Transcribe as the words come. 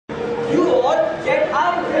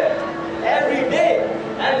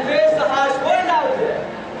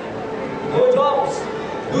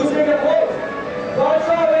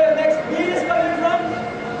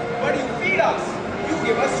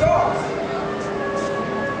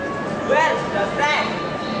Well, the Frank.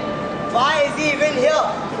 Why is he even here?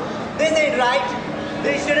 This ain't right.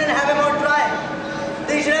 They shouldn't have him on trial.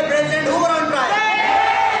 They should have President Hoover on trial.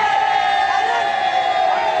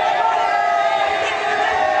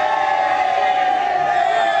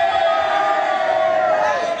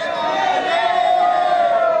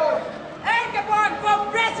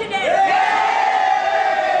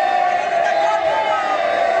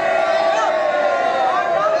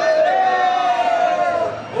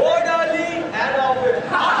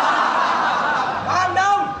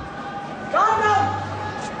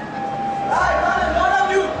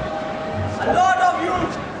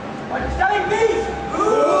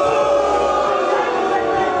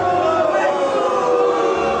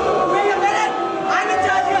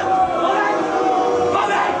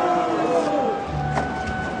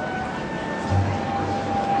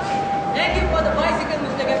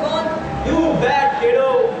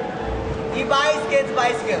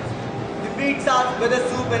 Bicycles. He feeds us with the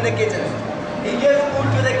soup in the kitchen. He gives food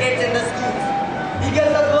to the kids in the schools. He gives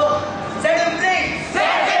us work. Set him free!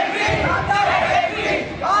 Set him free! Set him free!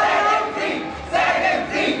 Set him free! Set him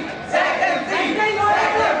free! Set him free! Set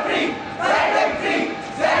him free! Set him free!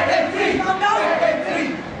 Set him free! Set him free!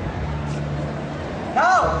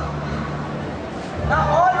 Now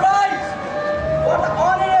all right! For the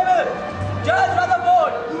honorable judge of the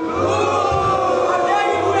board.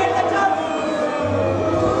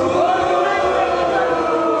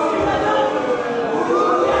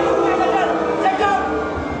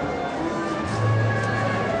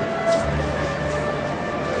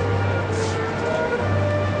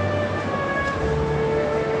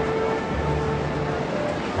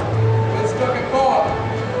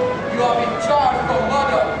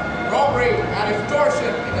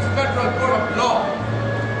 Extortion in the federal court of law.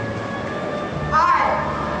 I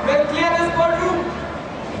will clear this courtroom.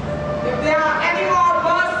 If there are any more of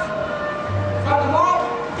us from the mob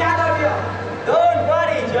gathered here. Don't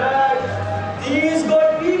worry, Judge. These good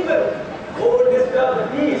people won't disturb the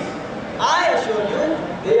peace. I assure you,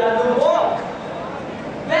 they are no more.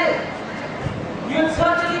 Well, you'll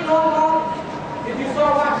certainly know more if you saw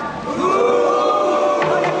one.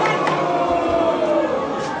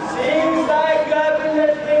 Seems like you have been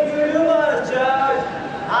listening to rumors, Judge.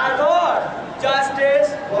 I thought justice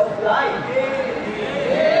was blind.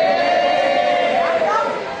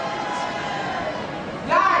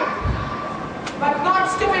 Blind, but not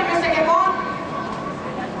stupid, Mr. Capone.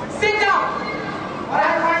 Sit down, or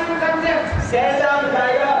I'll find you condemned. Sit down,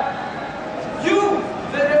 Tiger. You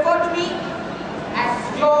will refer to me as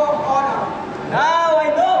your honor. Now I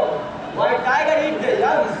know why Tiger eats the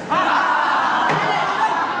youngs.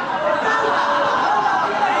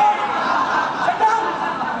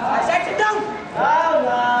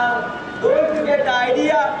 Don't you get the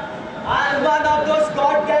idea? I'm one of those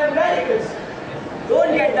goddamn radicals.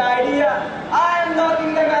 Don't get the idea? I'm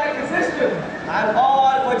knocking the American system. I'm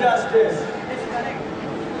all for justice.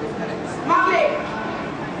 Smuggling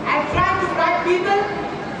and trying to bribe people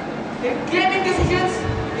in claiming decisions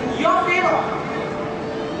in your favor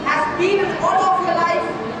has been an order of your life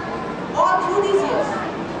all through these years.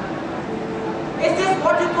 Is this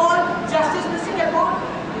what you call justice, Mr. Capone?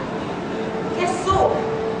 If so,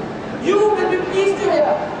 you will be pleased to hear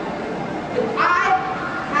that I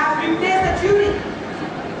have replaced the jury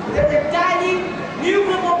with an entirely new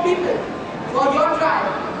group of people for your trial.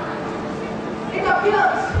 It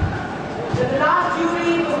appears that the last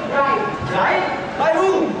jury was bribed. Right? By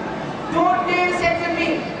whom? Don't name sense in me.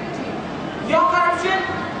 Your corruption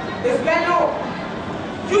is well known.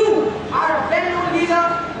 You are a well-known leader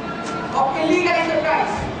of illegal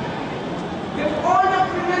enterprise. With all the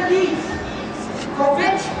criminal deeds for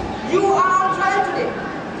which you are on trial today,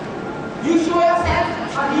 you show yourself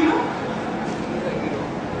a hero.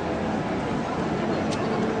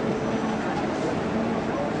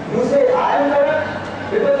 You say I am corrupt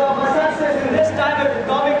because of my success in this time of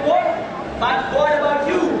economic war? But what about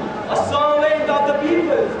you, a servant of the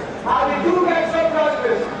people? How did you get so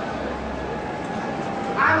prosperous?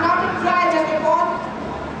 I am not on trial, Mr. Capone.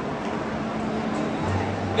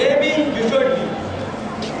 Maybe you should be.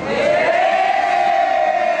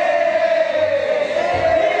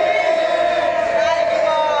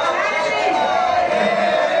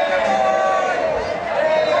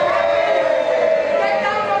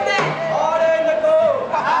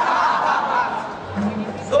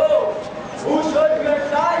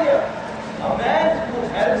 A man who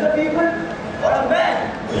helps the people or a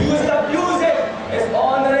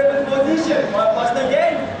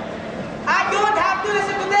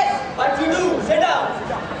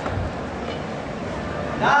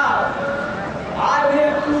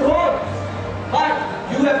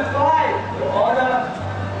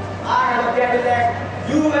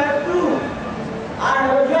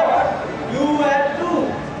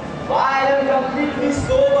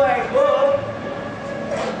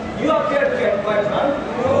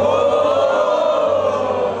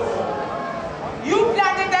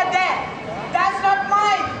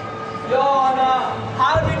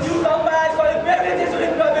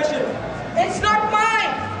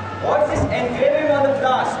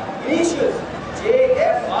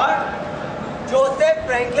Joseph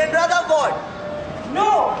Franklin Rutherford.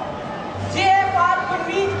 No! JFR could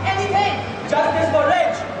mean anything. Justice for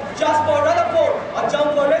rich, just for Rutherford, a jump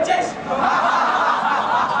for riches.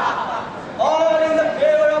 All in the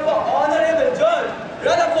favor of an honorable judge.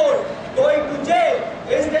 Rutherford going to jail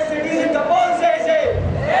is the citizen Capone says it.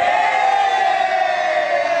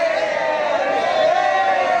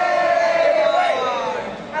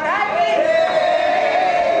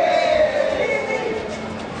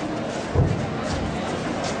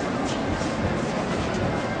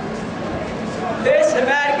 This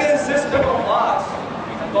American system of ours,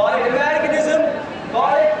 call it Americanism,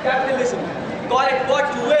 call it capitalism, call it what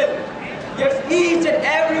you will, gives each and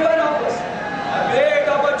every one of us a great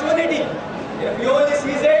opportunity if we only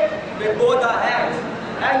seize it with both our hands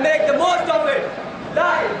and make the most of it.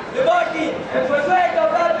 Life, liberty, and pursuit of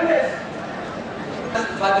happiness.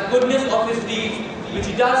 By the goodness of his deeds, which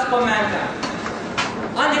he does for mankind.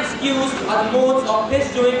 Unexcused are the modes of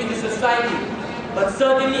his doing in the society, but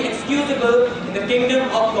certainly excusable in the kingdom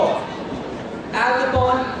of God. Al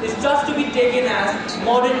Capone is just to be taken as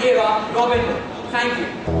modern era Robin Hood. Thank you.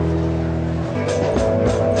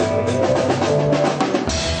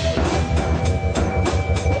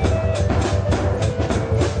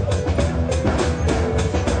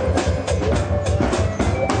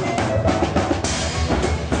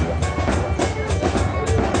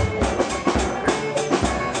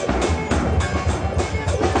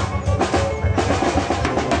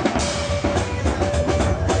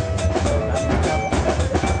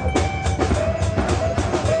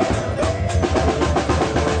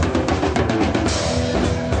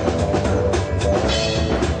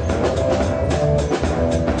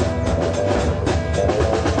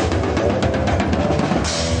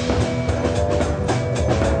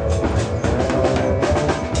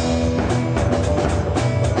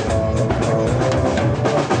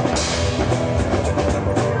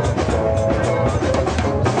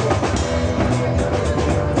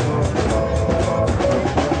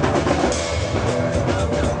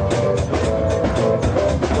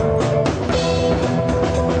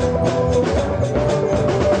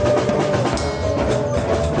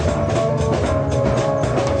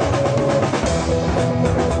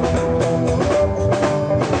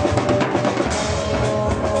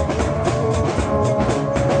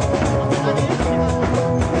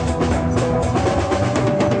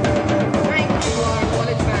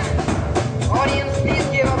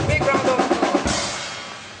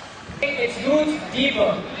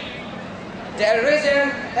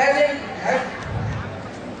 Terrorism hasn't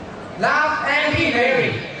laugh and be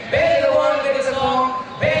merry. Bear the world with a song,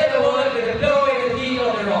 bear the world with a blow in the teeth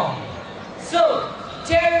of the wrong. So,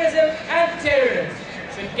 terrorism and terrorists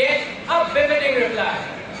should get a befitting reply,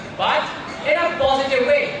 but in a positive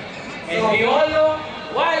way. As we all know,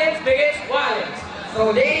 violence begets violence.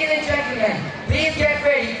 So, ladies and gentlemen, please get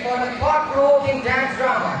ready for the thought-provoking dance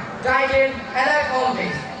drama titled As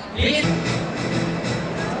Always. Please.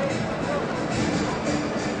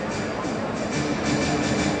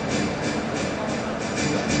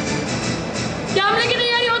 कैमरे की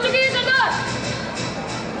तैयारी हो चुकी है सरदार?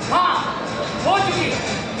 हाँ, हो चुकी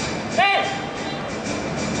है।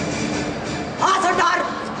 हाँ सरदार।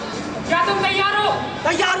 क्या तुम तैयार हो?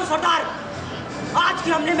 तैयार हूँ सरदार। आज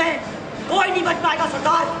के हमले में कोई नहीं बच पाएगा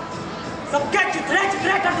सरदार। सबके चिथड़े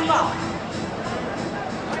चिथड़े कर दूंगा।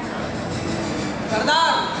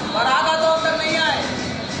 सरदार, परागा तो अब तक नहीं आए।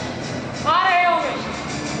 आ रहे होंगे।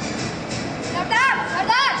 सरदार,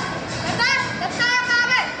 सरदार, सरदार, सरदार कहाँ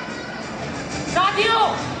है? साथियों,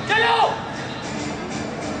 चलो।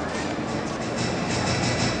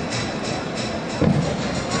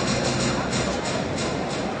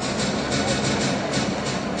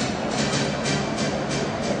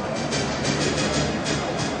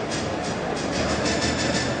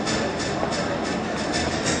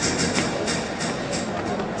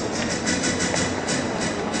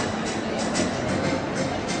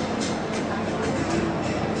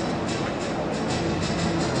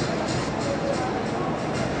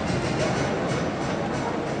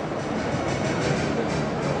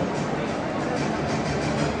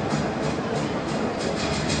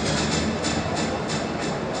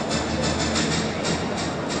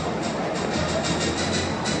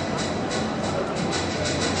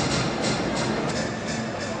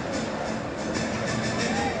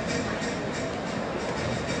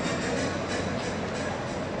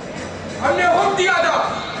 हमने हुक्म दिया था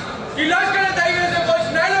कि लश्कर तैयबे से कुछ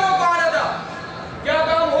नए लोगों को आना था। क्या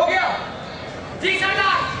काम हो गया? जी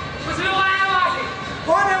सरदार, कुछ लोग आए हैं वहां से।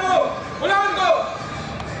 कौन है वो? बुलाओ उनको।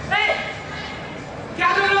 क्या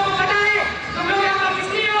तुम लोगों को पता है तुम लोग यहाँ पर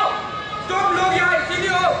किस लिए हो? तुम लोग यहाँ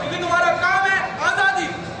इसीलिए हो कि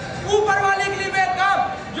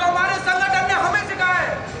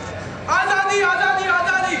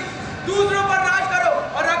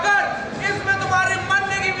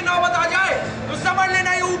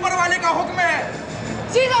हुक्म है।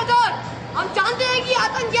 जी सरदार, हम जानते हैं कि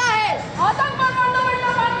आतंक क्या है। आतंक पर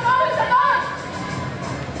सरदार।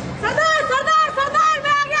 सरदार सरदार सरदार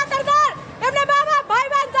मैं आ गया सरदार। अपने माँ बाप भाई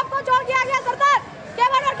बहन सबको छोड़ के आ गया सरदार।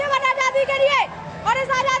 केवल और केवल आजादी के लिए, और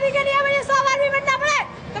इस आजादी के लिए मुझे 100 बार भी मरना पड़े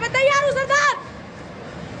तो मैं तैयार हूँ सरदार।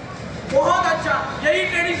 बहुत अच्छा, यही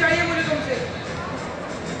ट्रेनिंग चाहिए मुझे तुमसे।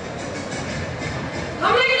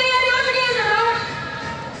 हमले की तैयारी हो चुकी है सरदार।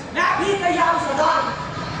 मैं भी तैयार हूँ सरदार।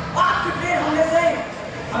 आपके ट्रेन हमले से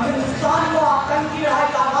हम हिंदुस्तान को आतंक की लड़ाई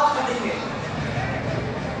का आगाज कर देंगे।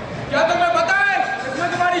 क्या तुम्हें पता है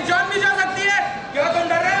इसमें तुम्हारी जान भी जा सकती है? क्या तुम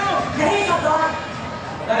डर रहे हो? नहीं सरदार,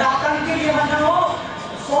 अगर आतंक के लिए मरना हो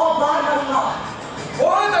 100 बार मरूंगा।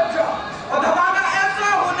 बहुत अच्छा, और धमाका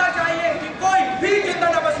ऐसा होना चाहिए कि कोई भी जिंदा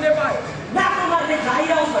न बचने पाए। मैं तो मरने जा ही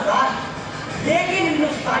रहा हूँ सरदार, लेकिन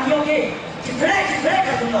हिंदुस्तानियों के चिथड़े चिथड़े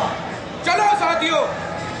कर दूंगा। चलो साथियों।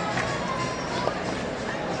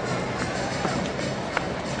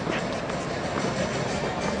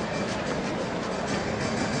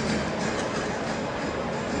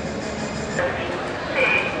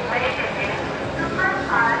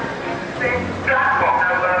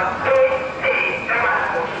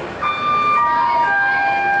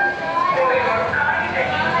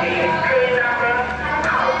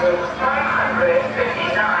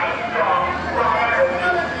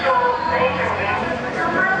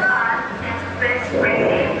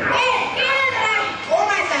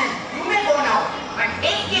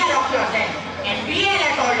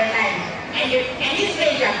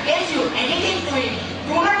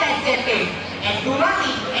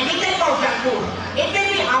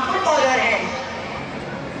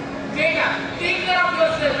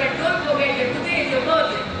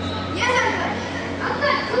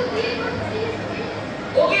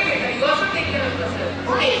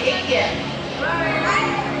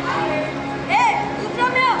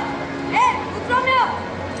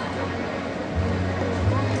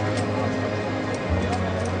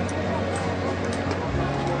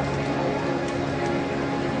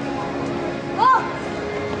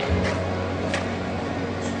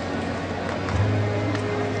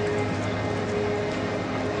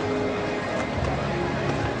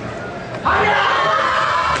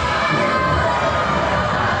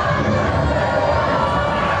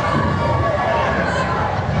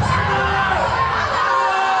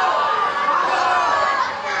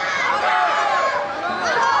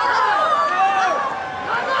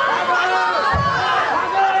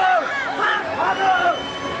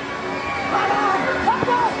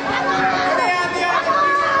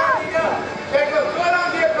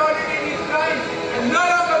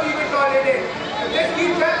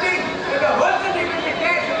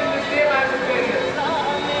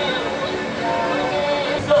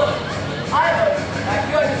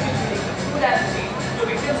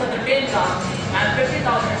 And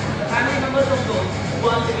 50,000 the family members of those who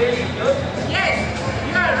are severely injured